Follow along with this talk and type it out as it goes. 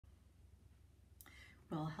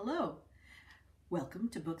Well, hello. Welcome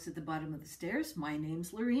to Books at the Bottom of the Stairs. My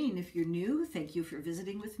name's Lorene. If you're new, thank you for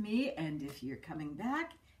visiting with me. And if you're coming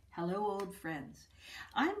back, hello, old friends.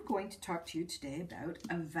 I'm going to talk to you today about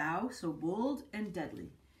A Vow So Bold and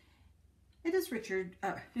Deadly. It is Richard.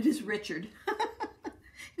 It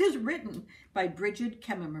is written by Brigid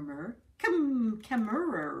Kemmerer.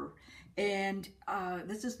 And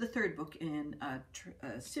this is the third book in a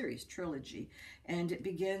series, trilogy, and it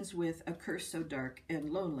begins with A Curse So Dark and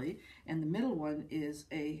Lonely, and the middle one is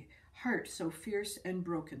A Heart So Fierce and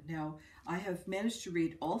Broken. Now, I have managed to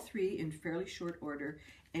read all three in fairly short order,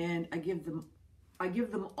 and I give them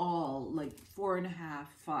all like 4.5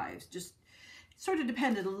 5s. Just sort of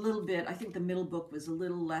depended a little bit. I think the middle book was a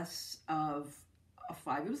little less of a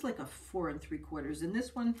 5. It was like a 4 3/4, and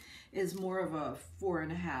this one is more of a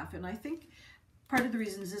 4.5. And I think part of the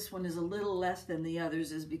reasons this one is a little less than the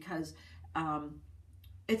others is because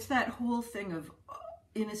it's that whole thing of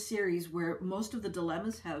in a series where most of the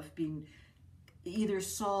dilemmas have been either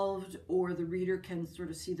solved or the reader can sort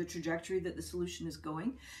of see the trajectory that the solution is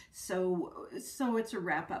going. So it's a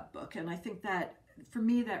wrap-up book, and I think that for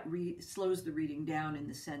me that slows the reading down in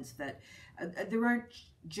the sense that there aren't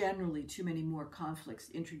generally too many more conflicts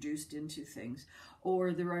introduced into things,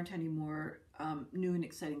 or there aren't any more new and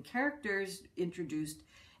exciting characters introduced,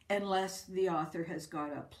 unless the author has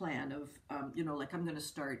got a plan of, like I'm going to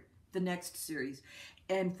start the next series.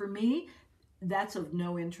 And for me, that's of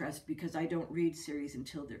no interest because I don't read series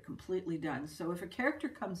until they're completely done. So if a character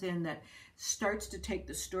comes in that starts to take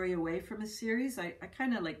the story away from a series, I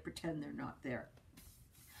kind of like pretend they're not there.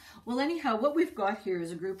 Well, anyhow, what we've got here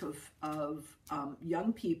is a group of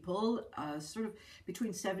young people, sort of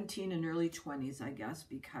between 17 and early 20s, I guess,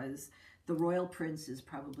 because the royal prince is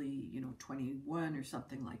probably, 21 or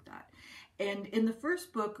something like that. And in the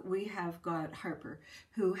first book, we have got Harper,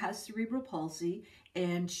 who has cerebral palsy,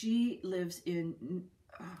 and she lives in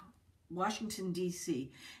Washington,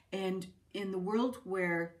 D.C. And in the world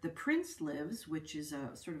where the prince lives, which is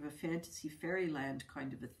a sort of a fantasy fairyland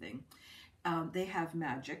kind of a thing, they have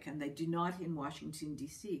magic, and they do not in Washington,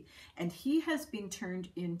 D.C. And he has been turned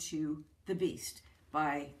into the Beast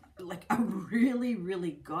by like a really,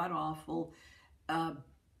 really god-awful,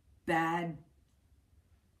 bad,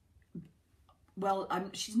 well,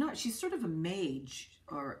 she's sort of a mage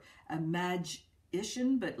or a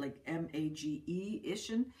magician, but like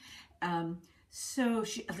M-A-G-E-ition. So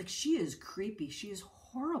she is creepy. She is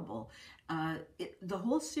horrible. The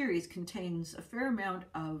whole series contains a fair amount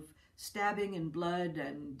of stabbing and blood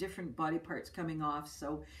and different body parts coming off,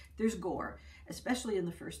 so there's gore, especially in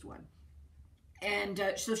the first one. And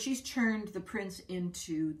so she's turned the prince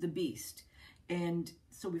into the Beast, and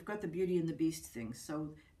so we've got the Beauty and the Beast thing.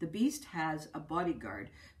 So the Beast has a bodyguard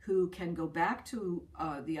who can go back to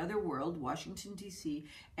the other world, Washington, D.C.,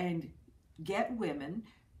 and get women,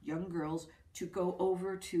 young girls, to go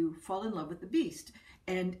over to fall in love with the Beast.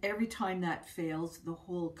 And every time that fails, the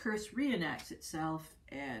whole curse reenacts itself,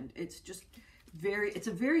 and it's just it's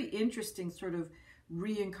a very interesting sort of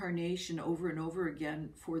reincarnation over and over again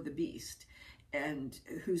for the Beast, and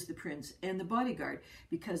who's the prince and the bodyguard,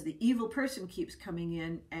 because the evil person keeps coming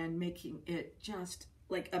in and making it just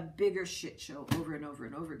like a bigger shit show over and over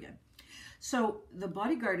and over again. So the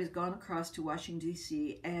bodyguard has gone across to Washington,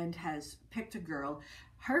 D.C. and has picked a girl.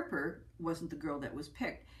 Harper wasn't the girl that was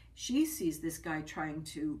picked. She sees this guy trying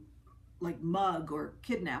to like mug or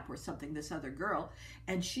kidnap or something this other girl,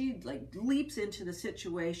 and she like leaps into the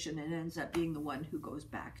situation and ends up being the one who goes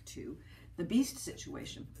back to the Beast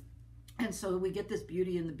situation. And so we get this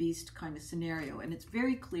Beauty and the Beast kind of scenario, and it's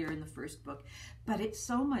very clear in the first book, but it's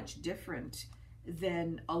so much different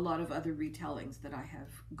than a lot of other retellings that I have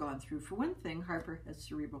gone through. For one thing, Harper has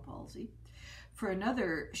cerebral palsy. For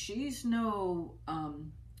another, she's no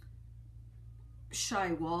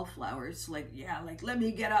shy wallflowers, like let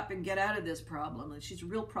me get up and get out of this problem. And she's a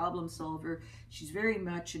real problem solver. She's very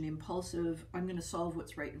much an impulsive, I'm going to solve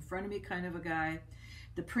what's right in front of me kind of a guy.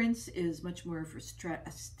 The prince is much more of a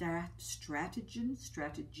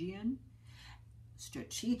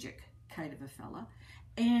strategic kind of a fella.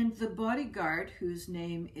 And the bodyguard, whose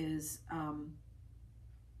name is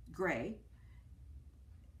Gray,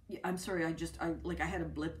 I'm sorry, I had a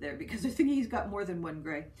blip there because I think he's got more than one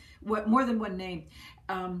more than one name.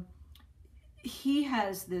 He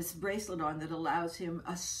has this bracelet on that allows him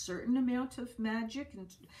a certain amount of magic,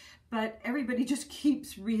 but everybody just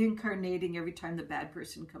keeps reincarnating every time the bad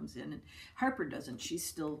person comes in, and Harper doesn't. She's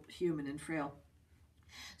still human and frail.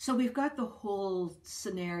 So we've got the whole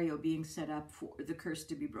scenario being set up for the curse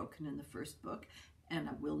to be broken in the first book, And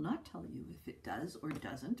I will not tell you if it does or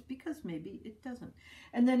doesn't, because maybe it doesn't.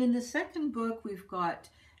 And then in the second book, we've got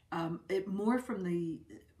it more from the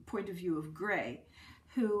point of view of Gray,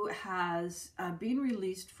 who has been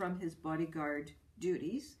released from his bodyguard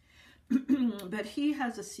duties, but he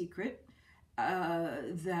has a secret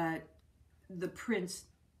that the prince,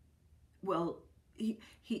 well, he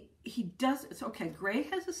does, it's okay, Gray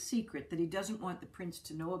has a secret that he doesn't want the prince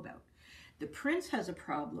to know about. The prince has a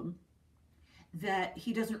problem that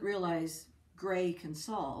he doesn't realize Gray can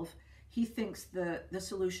solve. He thinks the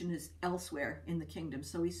solution is elsewhere in the kingdom,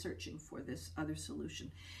 so he's searching for this other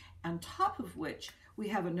solution. On top of which, we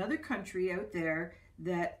have another country out there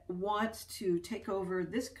that wants to take over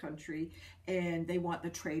this country, and they want the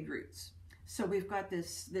trade routes. So we've got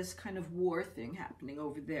this kind of war thing happening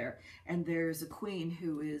over there, and there's a queen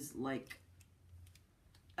who is like,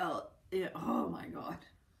 oh my God.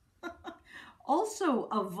 Also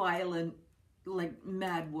a violent, like,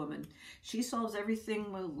 mad woman. She solves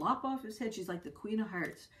everything with a lop off his head. She's like the Queen of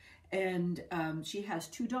Hearts. And she has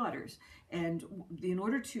 2 daughters. And in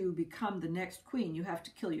order to become the next queen, you have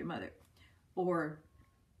to kill your mother. Or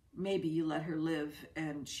maybe you let her live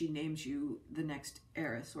and she names you the next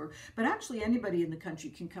heiress. But actually anybody in the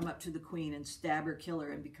country can come up to the queen and stab her, kill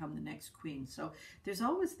her, and become the next queen. So there's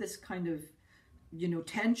always this kind of, you know,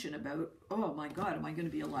 tension about, oh my God, am I going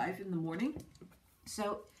to be alive in the morning?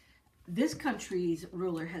 So this country's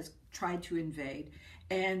ruler has tried to invade,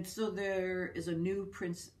 and so there is a new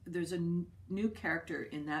prince, there's a new character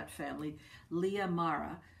in that family,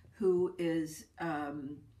 Mara, who is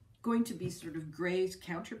going to be sort of Gray's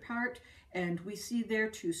counterpart, and we see their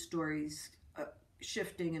 2 stories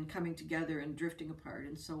shifting and coming together and drifting apart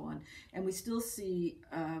and so on, and we still see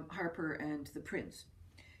Harper and the prince.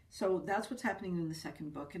 So that's what's happening in the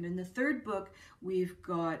second book. And in the third book, we've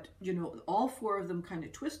got, you know, all 4 of them kind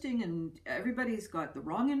of twisting, and everybody's got the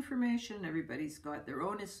wrong information. Everybody's got their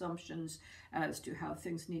own assumptions as to how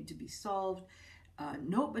things need to be solved.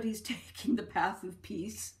 Nobody's taking the path of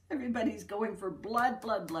peace. Everybody's going for blood,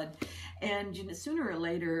 blood, blood. And, you know, sooner or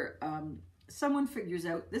later, someone figures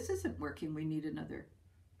out this isn't working. We need another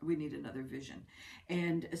vision.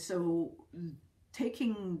 And so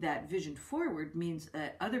taking that vision forward means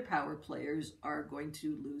that other power players are going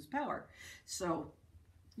to lose power. So,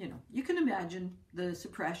 you know, you can imagine the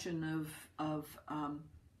suppression of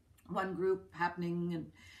one group happening,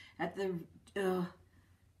 and at the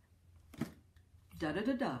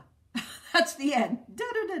da-da-da-da. That's the end.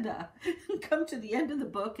 Da-da-da-da. Come to the end of the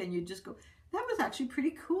book and you just go, that was actually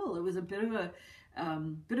pretty cool. It was a bit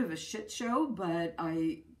of a shit show, but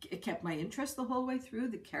it kept my interest the whole way through.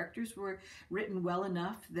 The characters were written well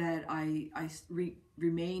enough that I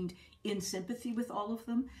remained in sympathy with all of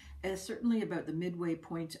them. Certainly about the midway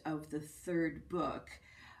point of the third book,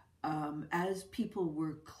 as people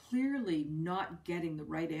were clearly not getting the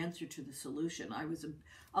right answer to the solution, I was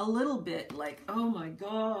a little bit like, oh my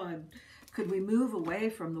God, could we move away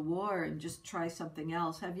from the war and just try something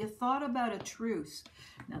else? Have you thought about a truce?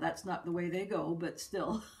 Now, that's not the way they go, but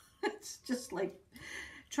still, it's just like,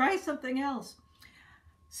 try something else.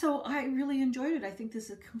 So I really enjoyed it. I think this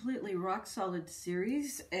is a completely rock-solid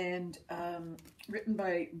series, and written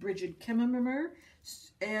by Brigid Kemmerer,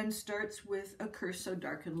 and starts with A Curse So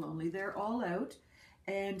Dark and Lonely. They're all out,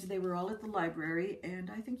 and they were all at the library, and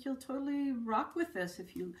I think you'll totally rock with this.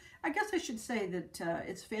 I guess I should say that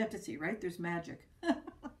it's fantasy, right? There's magic. I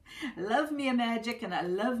love me a magic, and I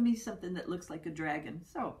love me something that looks like a dragon.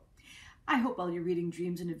 So I hope all your reading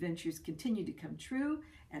dreams and adventures continue to come true,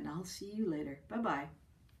 and I'll see you later. Bye-bye.